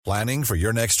Planning for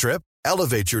your next trip?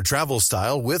 Elevate your travel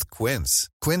style with Quince.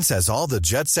 Quince has all the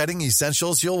jet-setting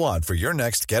essentials you'll want for your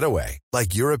next getaway,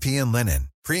 like European linen,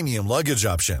 premium luggage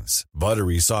options,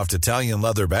 buttery soft Italian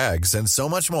leather bags, and so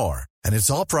much more. And it's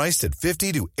all priced at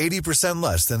 50 to 80%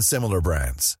 less than similar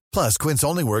brands. Plus, Quince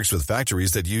only works with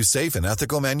factories that use safe and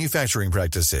ethical manufacturing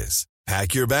practices.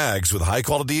 Pack your bags with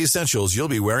high-quality essentials you'll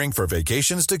be wearing for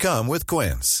vacations to come with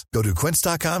Quince. Go to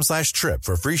quince.com/trip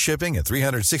for free shipping and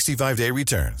 365-day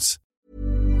returns.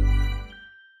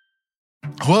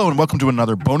 Hello and welcome to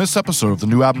another bonus episode of The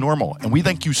New Abnormal, and we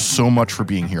thank you so much for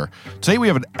being here. Today we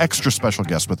have an extra special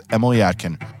guest with Emily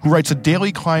Atkin, who writes a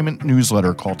daily climate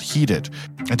newsletter called Heated.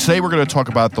 And today we're going to talk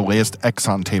about the latest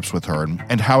Exxon tapes with her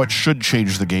and how it should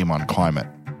change the game on climate.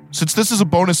 Since this is a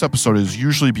bonus episode, it is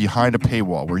usually behind a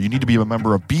paywall where you need to be a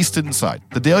member of Beast Inside,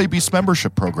 the Daily Beast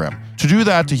membership program. To do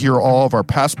that, to hear all of our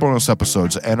past bonus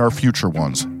episodes and our future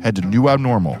ones, head to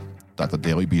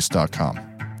newabnormal.thedailybeast.com.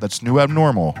 That's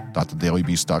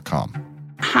newabnormal.thedailybeast.com.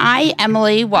 Hi,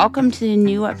 Emily. Welcome to the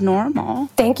New Abnormal.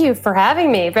 Thank you for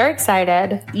having me. Very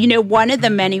excited. You know, one of the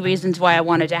many reasons why I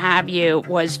wanted to have you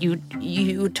was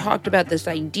you talked about this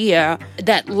idea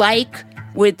that, like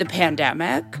with the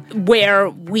pandemic, where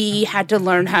we had to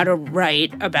learn how to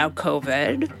write about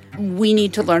COVID, we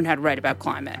need to learn how to write about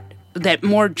climate. That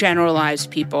more generalized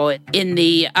people in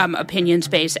the opinion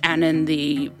space and in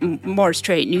the more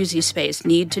straight newsy space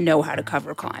need to know how to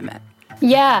cover climate.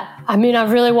 Yeah, I mean,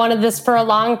 I've really wanted this for a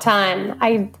long time.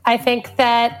 I think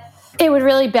that it would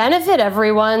really benefit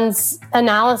everyone's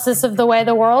analysis of the way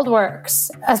the world works,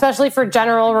 especially for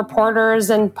general reporters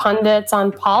and pundits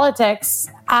on politics.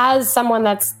 As someone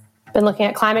that's been looking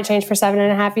at climate change for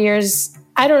 7.5 years,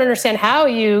 I don't understand how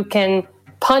you can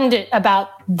pundit about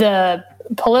the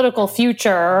political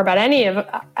future or about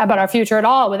our future at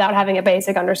all without having a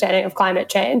basic understanding of climate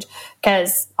change,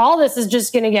 because all this is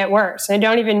just going to get worse. I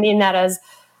don't even mean that as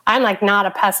I'm like not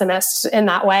a pessimist in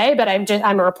that way, but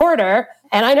I'm a reporter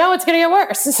and I know it's going to get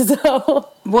worse. So,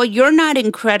 well, you're not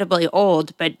incredibly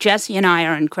old, but Jesse and I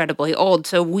are incredibly old,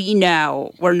 so we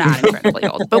know we're not incredibly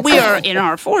old, but we are in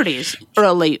our 40s,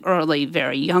 early,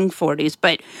 very young 40s.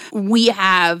 But we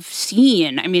have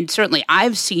seen, I mean, certainly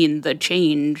I've seen the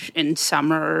change in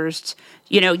summers.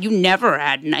 You know, you never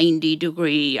had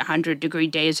 90-degree, 100-degree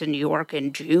days in New York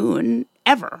in June,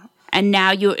 ever. And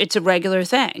now it's a regular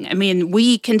thing. I mean,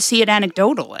 we can see it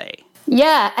anecdotally.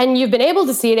 Yeah, and you've been able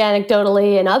to see it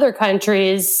anecdotally in other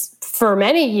countries for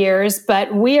many years,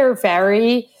 but we are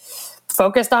very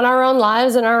focused on our own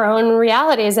lives and our own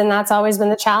realities, and that's always been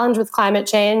the challenge with climate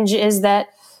change, is that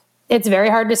it's very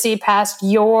hard to see past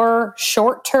your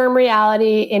short-term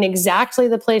reality in exactly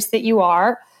the place that you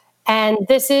are. And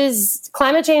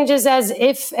climate change is as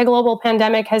if a global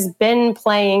pandemic has been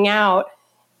playing out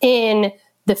in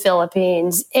the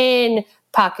Philippines, in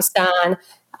Pakistan,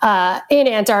 in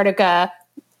Antarctica,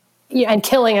 and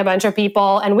killing a bunch of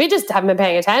people, and we just haven't been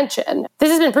paying attention. This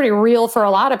has been pretty real for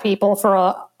a lot of people for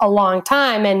a long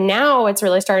time, and now it's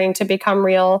really starting to become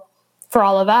real for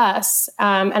all of us.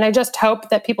 And I just hope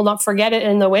that people don't forget it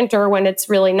in the winter when it's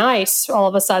really nice all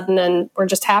of a sudden, and we're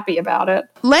just happy about it.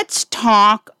 Let's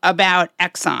talk about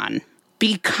Exxon,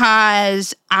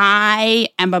 because I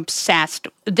am obsessed.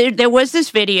 There was this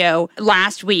video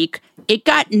last week. It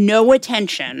got no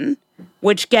attention,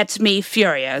 which gets me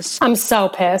furious. I'm so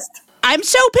pissed.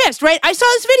 Right? I saw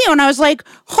this video and I was like,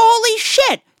 holy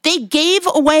shit, they gave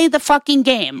away the fucking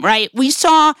game, right? We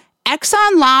saw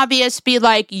Exxon lobbyists be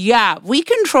like, yeah, we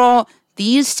control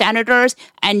these senators,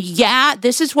 and yeah,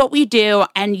 this is what we do,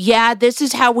 and yeah, this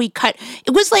is how we cut.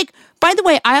 It was like, by the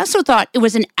way, I also thought it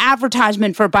was an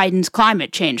advertisement for Biden's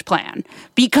climate change plan,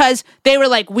 because they were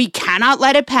like, we cannot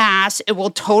let it pass. It will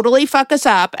totally fuck us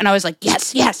up. And I was like,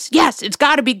 yes, it's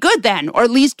got to be good then, or at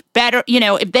least better. You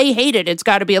know, if they hate it, it's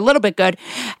got to be a little bit good.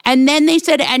 And then they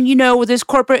said, and you know, this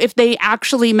corporate, if they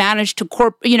actually manage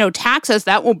to tax us,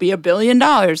 that will be $1 billion.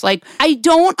 Like, I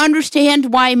don't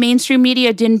understand why mainstream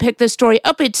media didn't pick this story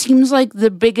up. It seems like the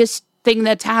biggest thing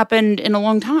that's happened in a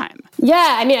long time.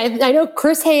 Yeah, I mean, I know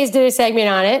Chris Hayes did a segment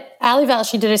on it. Ali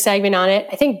Velshi did a segment on it.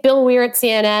 I think Bill Weir at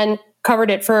CNN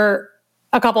covered it for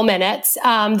a couple minutes.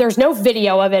 There's no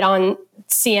video of it on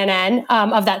CNN,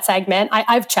 of that segment.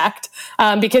 I've checked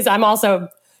because I'm also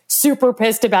super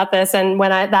pissed about this. And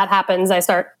when that happens, I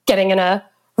start getting in a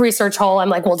research hole. I'm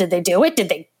like, well, did they do it?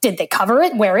 Did they cover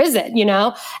it? Where is it? You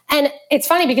know? And it's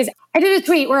funny because I did a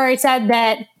tweet where I said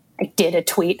that I did a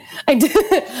tweet where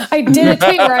I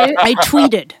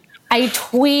tweeted.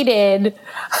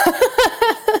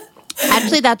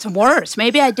 Actually, that's worse.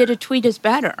 Maybe I did a tweet is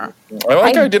better.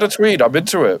 I did a tweet. I'm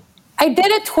into it. I did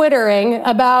a twittering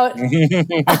about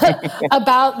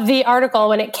about the article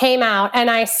when it came out, and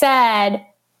I said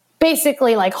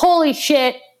basically like, holy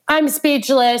shit, I'm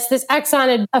speechless. This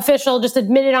Exxon official just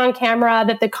admitted on camera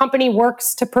that the company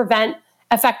works to prevent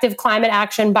effective climate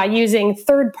action by using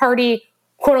third-party,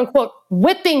 quote unquote,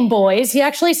 whipping boys. He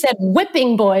actually said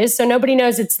whipping boys, so nobody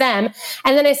knows it's them.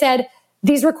 And then I said,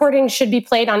 these recordings should be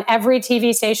played on every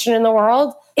TV station in the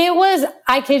world. It was,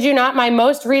 I kid you not, my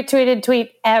most retweeted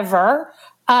tweet ever.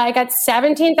 I got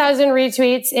 17,000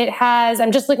 retweets. It has,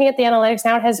 I'm just looking at the analytics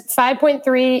now, it has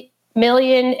 5.3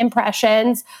 million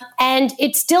impressions, and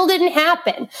it still didn't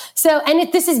happen. So,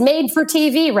 and this is made for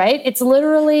TV, right? It's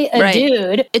literally a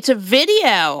dude. It's a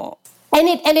video.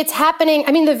 And it's happening.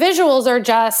 I mean, the visuals are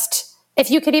just,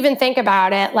 if you could even think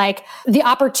about it, like the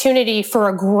opportunity for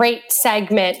a great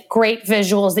segment, great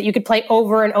visuals that you could play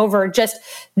over and over, just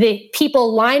the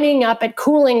people lining up at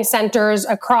cooling centers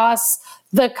across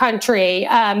the country,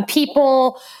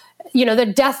 people, you know, the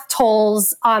death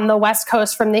tolls on the West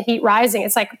Coast from the heat rising.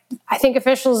 It's like, I think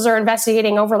officials are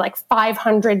investigating over like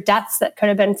 500 deaths that could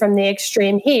have been from the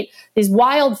extreme heat. These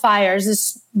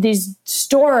wildfires, these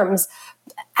storms.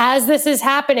 As this is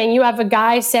happening, you have a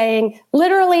guy saying,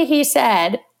 literally, he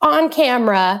said on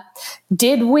camera,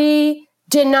 did we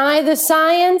deny the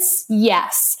science?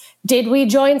 Yes. Did we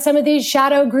join some of these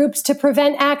shadow groups to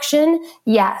prevent action?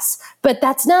 Yes. But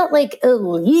that's not like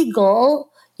illegal.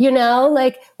 You know,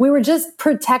 like we were just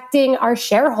protecting our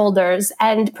shareholders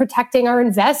and protecting our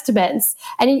investments.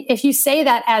 And if you say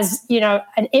that as, you know,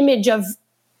 an image of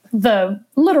the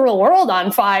literal world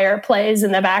on fire plays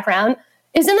in the background,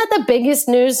 isn't that the biggest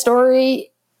news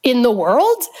story in the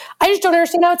world? I just don't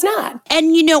understand how it's not.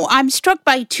 And, you know, I'm struck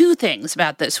by two things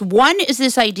about this. One is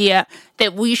this idea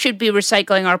that we should be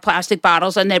recycling our plastic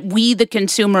bottles and that we, the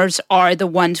consumers, are the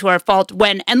ones who are at fault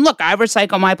when, and look, I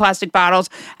recycle my plastic bottles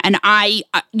and I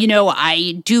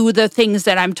do the things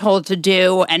that I'm told to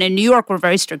do. And in New York, we're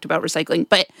very strict about recycling.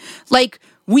 But like,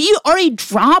 we are a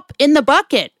drop in the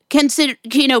bucket, compared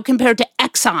to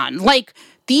Exxon. Like,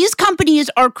 these companies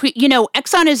are,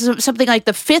 Exxon is something like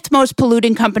the fifth most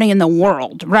polluting company in the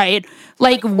world, right?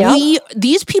 Like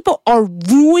these people are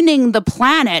ruining the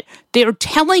planet. They're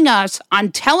telling us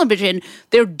on television,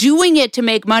 they're doing it to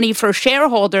make money for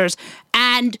shareholders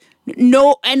and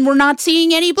we're not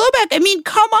seeing any blowback. I mean,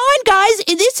 come on, guys.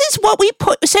 This is what we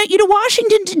sent you to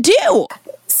Washington to do.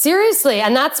 Seriously.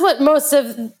 And that's what most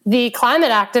of the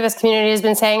climate activist community has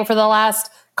been saying for the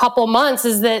last couple months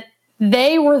is that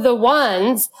they were the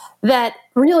ones that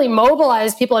really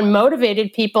mobilized people and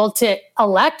motivated people to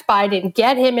elect Biden,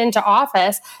 get him into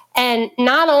office. And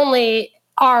not only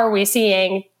are we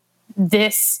seeing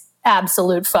this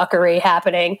absolute fuckery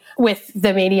happening with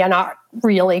the media not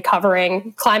really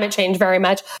covering climate change very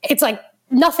much, it's like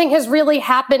nothing has really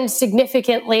happened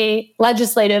significantly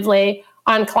legislatively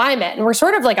on climate. And we're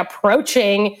sort of like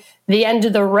approaching the end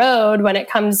of the road when it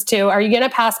comes to, are you going to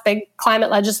pass big climate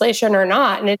legislation or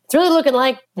not? And it's really looking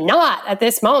like not at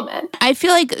this moment. I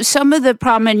feel like some of the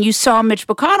problem, and you saw Mitch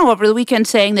McConnell over the weekend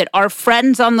saying that our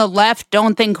friends on the left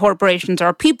don't think corporations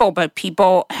are people, but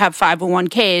people have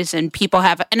 501ks and people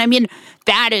have, and I mean,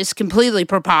 that is completely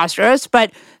preposterous,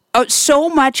 but so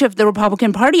much of the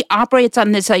Republican Party operates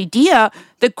on this idea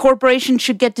that corporations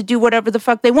should get to do whatever the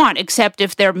fuck they want, except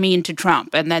if they're mean to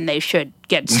Trump, and then they should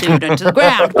get sued into the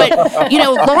ground. But,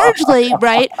 largely,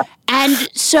 right? And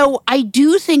so I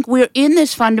do think we're in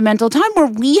this fundamental time where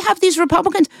we have these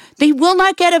Republicans, they will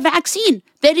not get a vaccine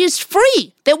that is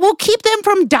free, that will keep them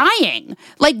from dying.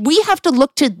 Like, we have to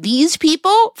look to these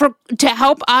people to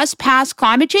help us pass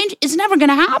climate change. It's never going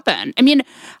to happen. I mean,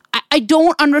 I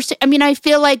don't understand. I mean, I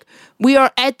feel like we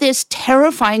are at this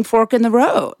terrifying fork in the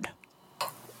road.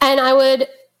 And I would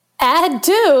add,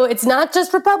 too, it's not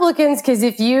just Republicans, because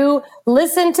if you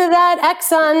listen to that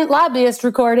Exxon lobbyist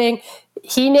recording,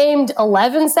 he named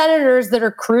 11 senators that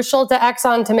are crucial to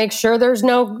Exxon to make sure there's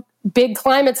no big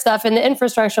climate stuff in the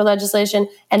infrastructure legislation.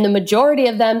 And the majority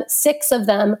of them, 6 of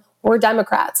them, were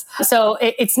Democrats. So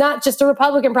it's not just a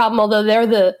Republican problem, although they're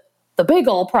the big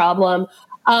old problem.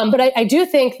 But I do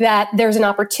think that there's an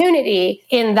opportunity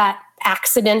in that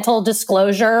accidental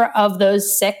disclosure of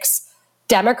those 6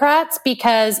 Democrats,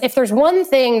 because if there's one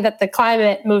thing that the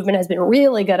climate movement has been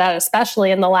really good at, especially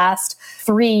in the last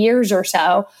 3 years or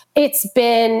so, it's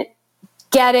been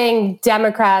getting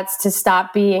Democrats to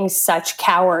stop being such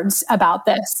cowards about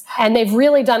this. And they've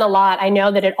really done a lot. I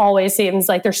know that it always seems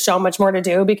like there's so much more to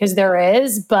do, because there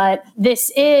is, but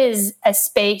this is a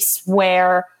space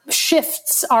where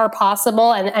shifts are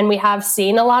possible, and we have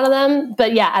seen a lot of them.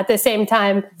 But yeah, at the same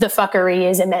time, the fuckery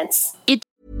is immense.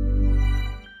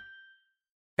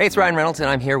 Hey, it's Ryan Reynolds, and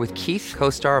I'm here with Keith,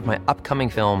 co-star of my upcoming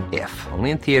film, If,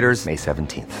 only in theaters May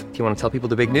 17th. Do you want to tell people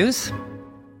the big news?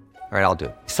 All right, I'll do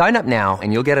it. Sign up now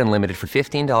and you'll get unlimited for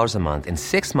 $15 a month and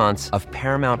 6 months of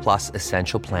Paramount Plus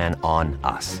Essential Plan on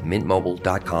us.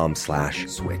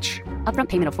 MintMobile.com/switch. Upfront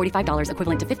payment of $45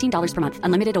 equivalent to $15 per month.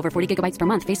 Unlimited over 40 gigabytes per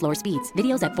month. Face lower speeds.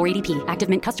 Videos at 480p. Active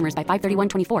Mint customers by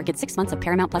 531.24 get 6 months of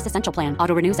Paramount Plus Essential Plan.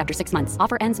 Auto renews after 6 months.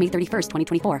 Offer ends May 31st,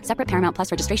 2024. Separate Paramount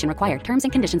Plus registration required. Terms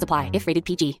and conditions apply if rated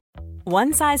PG.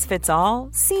 One size fits all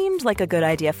seemed like a good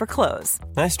idea for clothes.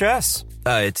 Nice dress.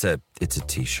 It's a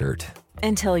t-shirt.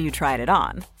 Until you tried it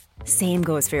on. Same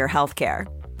goes for your healthcare.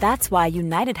 That's why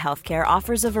United Healthcare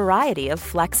offers a variety of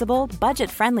flexible,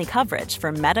 budget-friendly coverage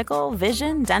for medical,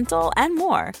 vision, dental, and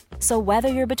more. So whether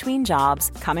you're between jobs,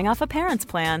 coming off a parent's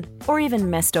plan, or even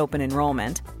missed open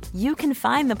enrollment, you can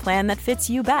find the plan that fits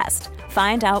you best.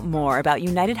 Find out more about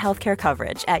United Healthcare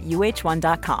coverage at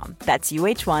uh1.com. That's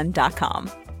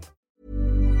uh1.com.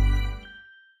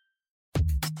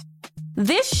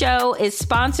 This show is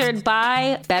sponsored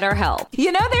by BetterHelp.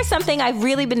 You know, there's something I've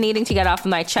really been needing to get off of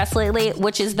my chest lately,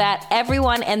 which is that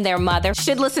everyone and their mother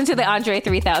should listen to the Andre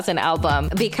 3000 album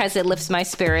because it lifts my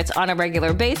spirits on a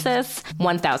regular basis,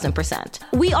 1000%.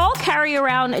 We all carry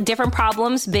around different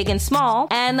problems, big and small,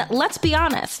 and let's be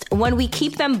honest, when we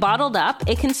keep them bottled up,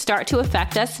 it can start to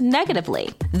affect us negatively.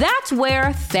 That's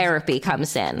where therapy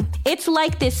comes in. It's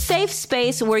like this safe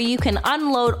space where you can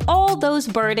unload all those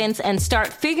burdens and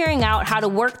start figuring out how to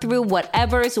work through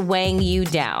whatever's weighing you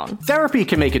down. Therapy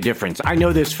can make a difference. I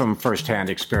know this from firsthand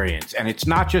experience, and it's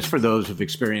not just for those who've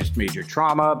experienced major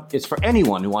trauma. It's for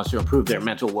anyone who wants to improve their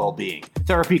mental well-being.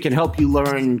 Therapy can help you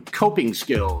learn coping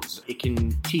skills. It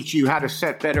can teach you how to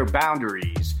set better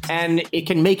boundaries, and it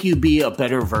can make you be a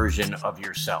better version of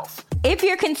yourself. If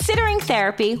you're considering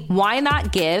therapy, why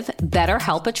not give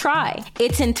BetterHelp a try?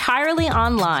 It's entirely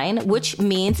online, which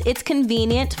means it's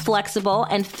convenient, flexible,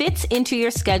 and fits into your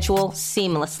schedule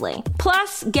seamlessly.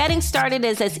 Plus, getting started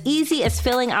is as easy as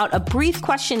filling out a brief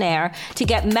questionnaire to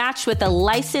get matched with a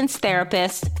licensed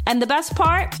therapist. And the best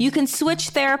part? You can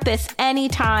switch therapists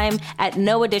anytime at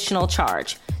no additional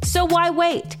charge. So why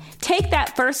wait? Take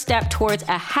that first step towards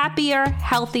a happier,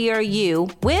 healthier you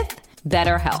with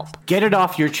BetterHelp. Get it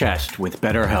off your chest with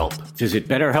BetterHelp. Visit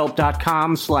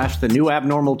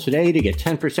BetterHelp.com/thenewabnormal today to get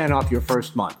 10% off your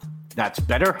first month. That's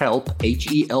BetterHelp,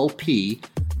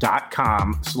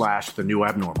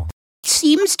 HELP.com/thenewabnormal.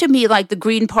 Seems to me like the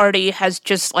Green Party has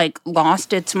just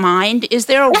lost its mind. Is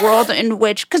there a world in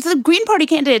which, because the Green Party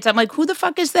candidates, I'm like, who the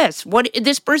fuck is this? What,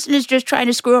 this person is just trying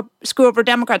to screw over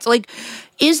Democrats.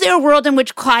 Is there a world in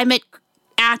which climate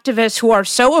activists who are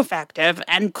so effective,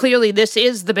 and clearly this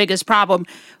is the biggest problem,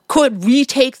 could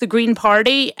retake the Green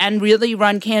Party and really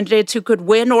run candidates who could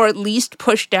win, or at least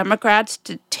push Democrats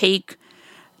to take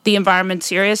the environment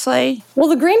seriously? Well,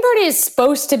 the Green Party is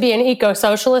supposed to be an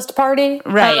eco-socialist party.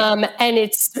 Right. And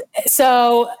it's,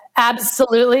 so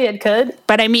absolutely it could.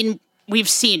 But I mean, we've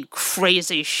seen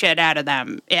crazy shit out of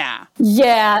them. Yeah.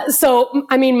 Yeah. So,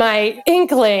 I mean, my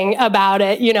inkling about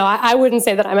it, I wouldn't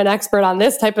say that I'm an expert on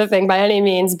this type of thing by any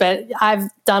means, but I've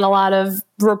done a lot of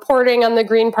reporting on the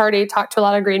Green Party, talked to a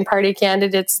lot of Green Party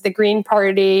candidates. The Green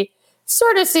Party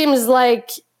sort of seems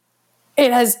like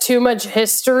it has too much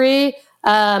history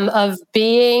of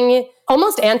being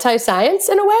almost anti-science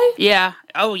in a way. Yeah.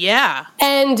 Oh, yeah.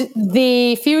 And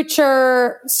the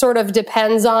future sort of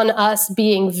depends on us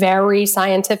being very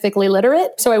scientifically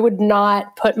literate. So I would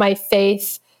not put my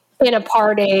faith in a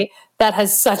party that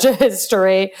has such a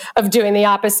history of doing the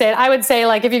opposite. I would say,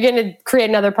 if you're going to create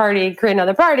another party, create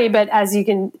another party. But as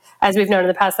we've known in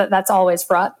the past, that's always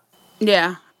fraught.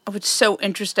 Yeah. Oh, it's so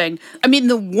interesting. I mean,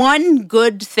 the one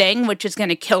good thing, which is going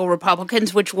to kill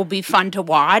Republicans, which will be fun to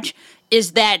watch,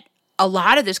 is that a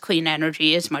lot of this clean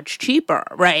energy is much cheaper,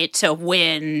 right? So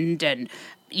wind and,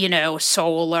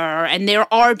 solar, and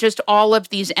there are just all of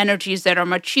these energies that are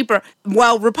much cheaper.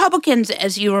 While Republicans,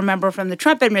 as you remember from the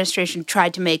Trump administration,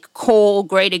 tried to make coal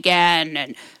great again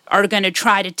and are going to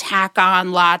try to tack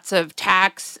on lots of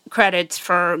tax credits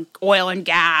for oil and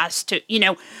gas to,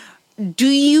 do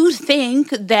you think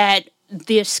that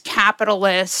this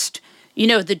capitalist,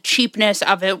 the cheapness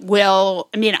of it will,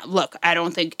 look, I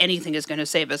don't think anything is going to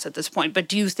save us at this point, but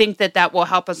do you think that will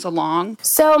help us along?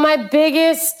 So my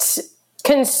biggest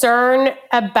concern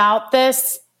about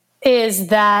this is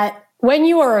that when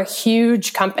you are a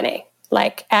huge company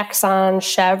like Exxon,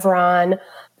 Chevron,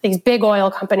 these big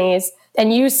oil companies,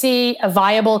 and you see a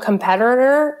viable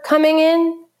competitor coming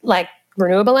in, like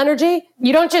renewable energy,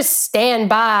 you don't just stand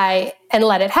by and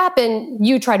let it happen.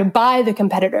 You try to buy the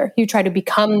competitor. You try to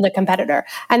become the competitor.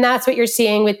 And that's what you're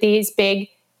seeing with these big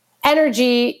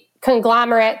energy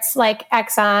conglomerates like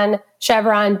Exxon,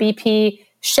 Chevron, BP,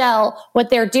 Shell, what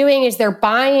they're doing is they're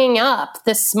buying up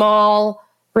the small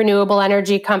renewable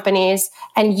energy companies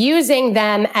and using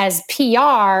them as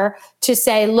PR to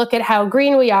say, look at how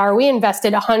green we are. We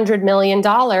invested $100 million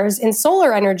in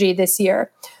solar energy this year.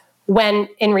 When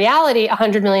in reality,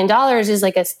 $100 million is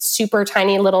like a super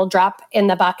tiny little drop in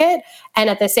the bucket. And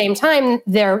at the same time,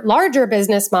 their larger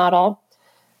business model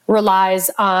relies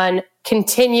on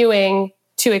continuing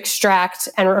to extract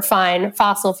and refine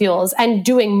fossil fuels and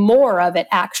doing more of it,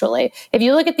 actually. If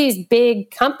you look at these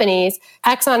big companies,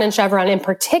 Exxon and Chevron in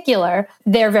particular,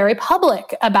 they're very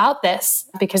public about this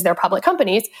because they're public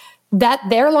companies, that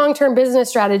their long-term business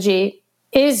strategy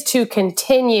is to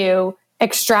continue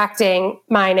extracting,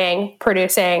 mining,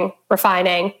 producing,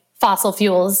 refining fossil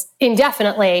fuels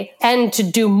indefinitely and to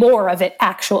do more of it,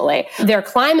 actually. Their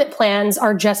climate plans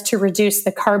are just to reduce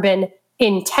the carbon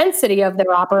intensity of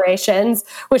their operations,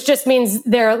 which just means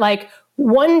they're like,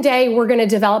 one day we're going to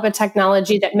develop a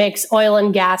technology that makes oil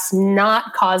and gas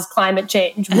not cause climate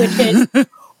change, which is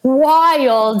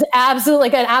wild, absolutely,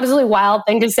 like an absolutely wild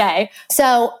thing to say.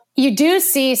 So you do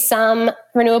see some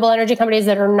renewable energy companies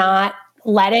that are not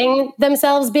letting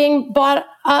themselves being bought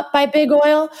up by big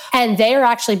oil, and they are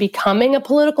actually becoming a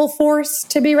political force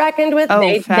to be reckoned with.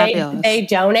 They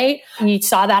donate. You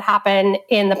saw that happen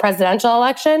in the presidential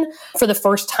election. For the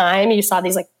first time, you saw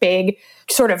these like big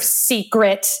sort of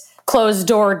secret closed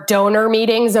door donor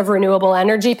meetings of renewable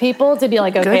energy people to be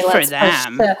like, okay, let's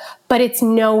push. But it's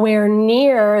nowhere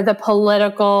near the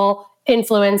political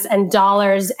influence and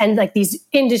dollars and like these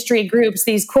industry groups,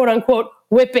 these quote unquote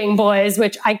whipping boys,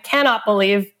 which I cannot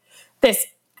believe this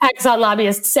Exxon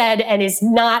lobbyist said and has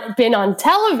not been on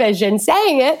television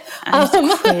saying it.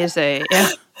 That's crazy.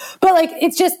 Yeah. But like,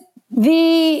 it's just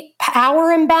the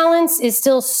power imbalance is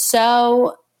still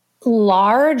so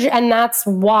large, and that's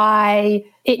why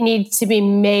it needs to be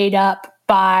made up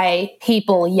by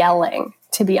people yelling,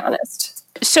 to be honest.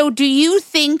 So do you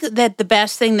think that the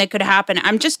best thing that could happen,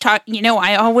 I'm just talking,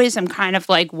 I always am kind of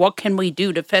like, what can we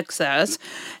do to fix this?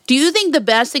 Do you think the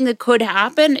best thing that could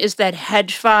happen is that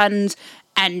hedge funds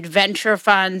and venture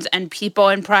funds and people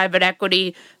in private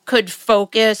equity could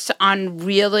focus on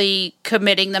really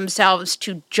committing themselves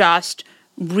to just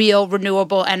real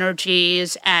renewable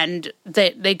energies, and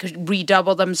they could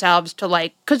redouble themselves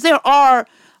to because there are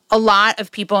a lot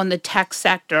of people in the tech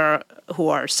sector who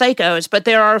are psychos, but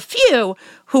there are a few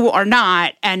who are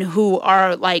not and who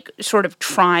are sort of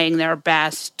trying their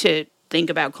best to think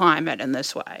about climate in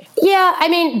this way. Yeah, I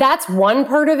mean, that's one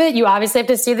part of it. You obviously have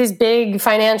to see these big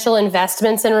financial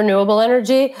investments in renewable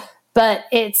energy, but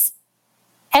it's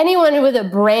anyone with a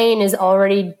brain is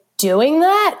already doing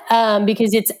that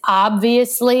because it's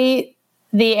obviously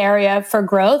the area for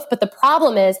growth. But the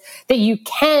problem is that you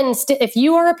can, if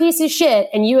you are a piece of shit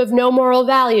and you have no moral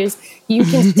values, you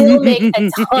can still make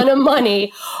a ton of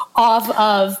money off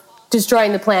of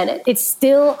destroying the planet. It's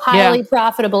still highly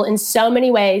profitable in so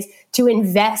many ways to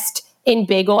invest in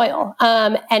big oil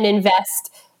and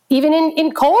invest even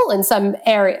in coal in some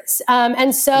areas.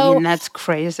 And so that's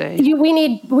crazy. We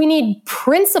need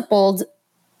principled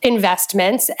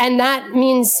investments, and that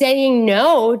means saying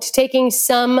no to taking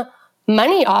some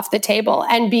money off the table.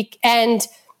 And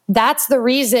that's the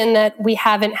reason that we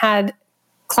haven't had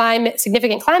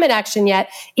significant climate action yet.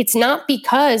 It's not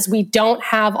because we don't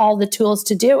have all the tools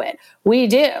to do it. We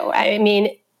do. I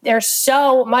mean, there's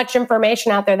so much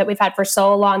information out there that we've had for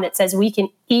so long that says we can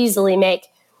easily make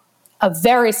a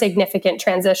very significant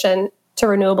transition to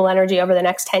renewable energy over the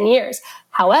next 10 years.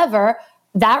 However,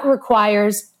 that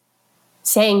requires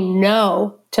saying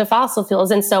no to fossil fuels.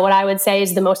 And so what I would say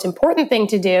is the most important thing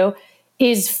to do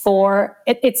is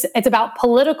it's about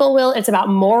political will, it's about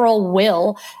moral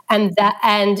will, and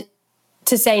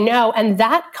to say no. And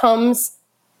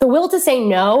the will to say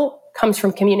no comes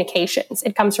from communications.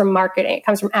 It comes from marketing. It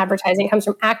comes from advertising. It comes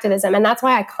from activism. And that's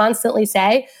why I constantly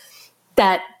say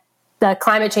that the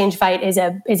climate change fight is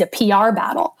a PR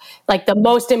battle. Like, the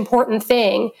most important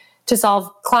thing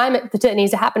that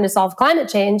needs to happen to solve climate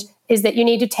change is that you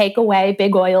need to take away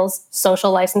big oil's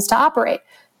social license to operate.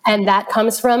 And that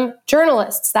comes from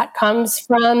journalists. That comes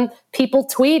from people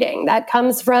tweeting. That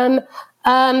comes from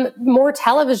more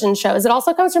television shows. It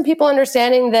also comes from people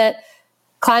understanding that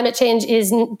climate change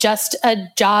isn't just a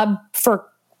job for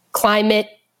climate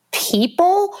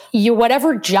people.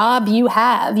 Whatever job you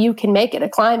have, you can make it a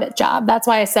climate job. That's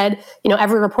why I said,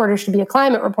 every reporter should be a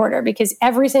climate reporter, because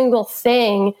every single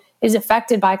thing is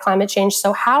affected by climate change.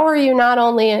 So how are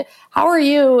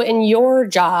you in your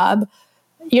job,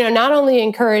 not only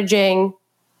encouraging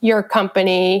your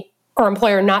company or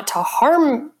employer not to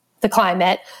harm the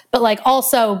climate, but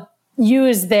also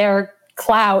use their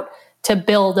clout to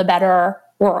build a better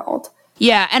world.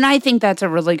 Yeah, and I think that's a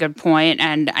really good point,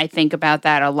 and I think about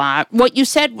that a lot. What you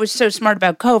said was so smart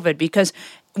about COVID, because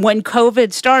when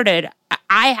COVID started,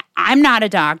 I'm not a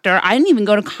doctor. I didn't even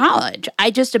go to college.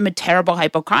 I just am a terrible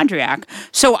hypochondriac.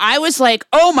 So I was like,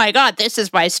 oh my God, this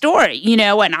is my story,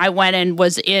 and I went and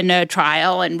was in a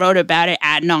trial and wrote about it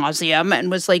ad nauseum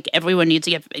and was like, everyone needs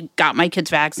to got my kids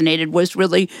vaccinated, was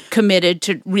really committed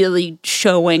to really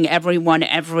showing everyone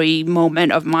every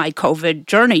moment of my COVID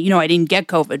journey. I didn't get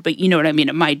COVID, but you know what I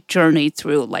mean, my journey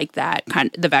through like that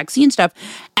kind of the vaccine stuff.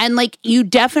 And like, you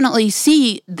definitely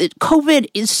see that COVID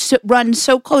is run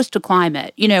so close to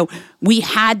climate. We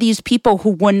had these people who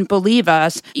wouldn't believe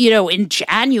us, in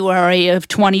January of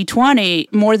 2020,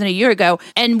 more than a year ago,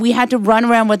 and we had to run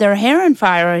around with our hair on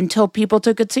fire until people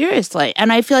took it seriously.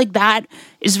 And I feel like that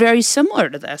is very similar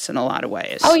to this in a lot of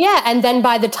ways. Oh, yeah. And then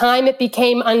by the time it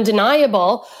became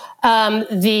undeniable,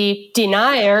 the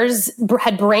deniers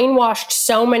had brainwashed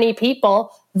so many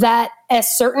people that a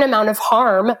certain amount of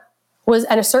harm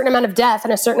and a certain amount of death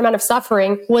and a certain amount of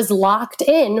suffering was locked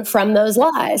in from those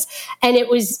lies. And it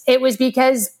was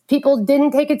because people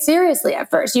didn't take it seriously at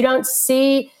first. You don't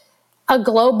see a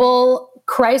global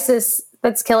crisis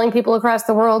that's killing people across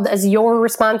the world as your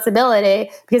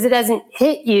responsibility because it hasn't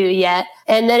hit you yet.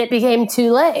 And then it became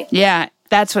too late. Yeah,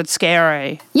 that's what's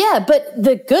scary. Yeah, but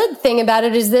the good thing about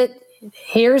it is that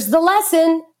here's the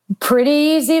lesson. Pretty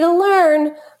easy to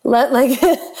learn.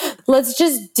 Let's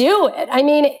just do it. I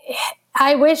mean,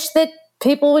 I wish that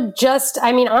people would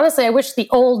honestly, I wish the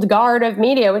old guard of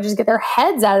media would just get their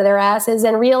heads out of their asses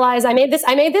and realize I made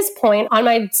this point on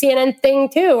my CNN thing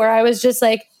too, where I was just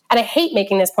like, and I hate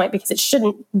making this point because it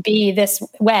shouldn't be this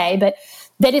way, but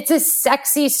that it's a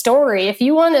sexy story. If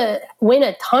you want to win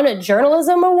a ton of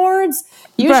journalism awards,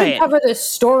 you should cover the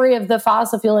story of the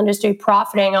fossil fuel industry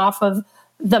profiting off of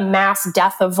the mass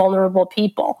death of vulnerable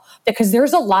people, because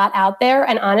there's a lot out there.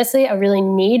 And honestly, I really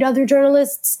need other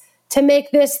journalists to make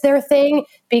this their thing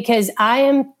because I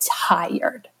am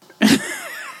tired.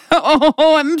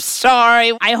 Oh, I'm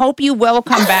sorry. I hope you will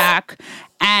come back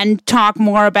and talk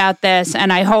more about this.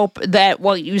 And I hope that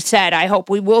what you said, I hope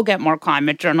we will get more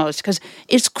climate journalists, because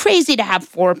it's crazy to have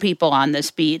 4 people on this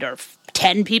beat or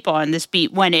 10 people on this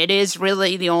beat when it is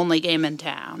really the only game in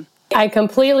town. I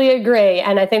completely agree.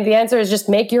 And I think the answer is just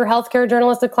make your healthcare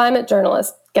journalist a climate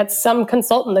journalist. Get some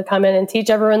consultant to come in and teach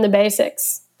everyone the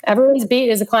basics. Everyone's beat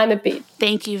is a climate beat.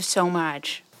 Thank you so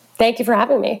much. Thank you for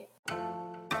having me.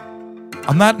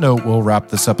 On that note, we'll wrap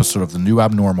this episode of The New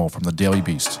Abnormal from The Daily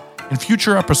Beast. In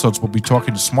future episodes, we'll be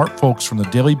talking to smart folks from The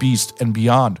Daily Beast and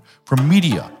beyond, from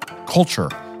media, culture,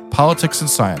 politics, and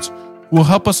science, who will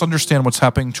help us understand what's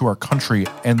happening to our country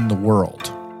and the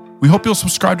world. We hope you'll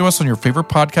subscribe to us on your favorite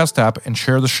podcast app and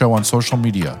share the show on social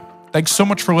media. Thanks so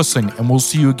much for listening, and we'll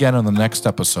see you again on the next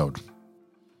episode.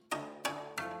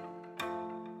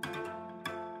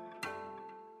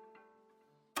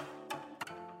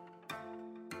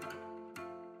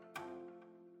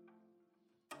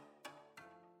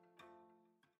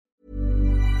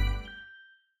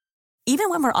 Even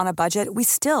when we're on a budget, we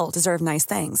still deserve nice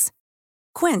things.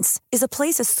 Quince is a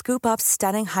place to scoop up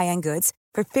stunning high-end goods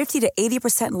for 50 to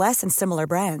 80% less than similar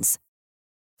brands.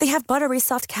 They have buttery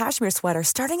soft cashmere sweaters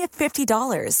starting at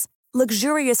 $50,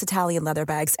 luxurious Italian leather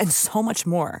bags, and so much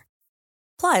more.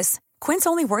 Plus, Quince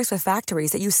only works with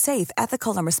factories that use safe,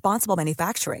 ethical, and responsible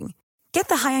manufacturing. Get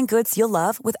the high-end goods you'll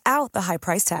love without the high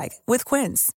price tag with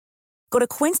Quince. Go to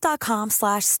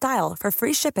quince.com/style for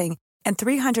free shipping and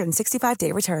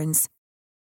 365-day returns.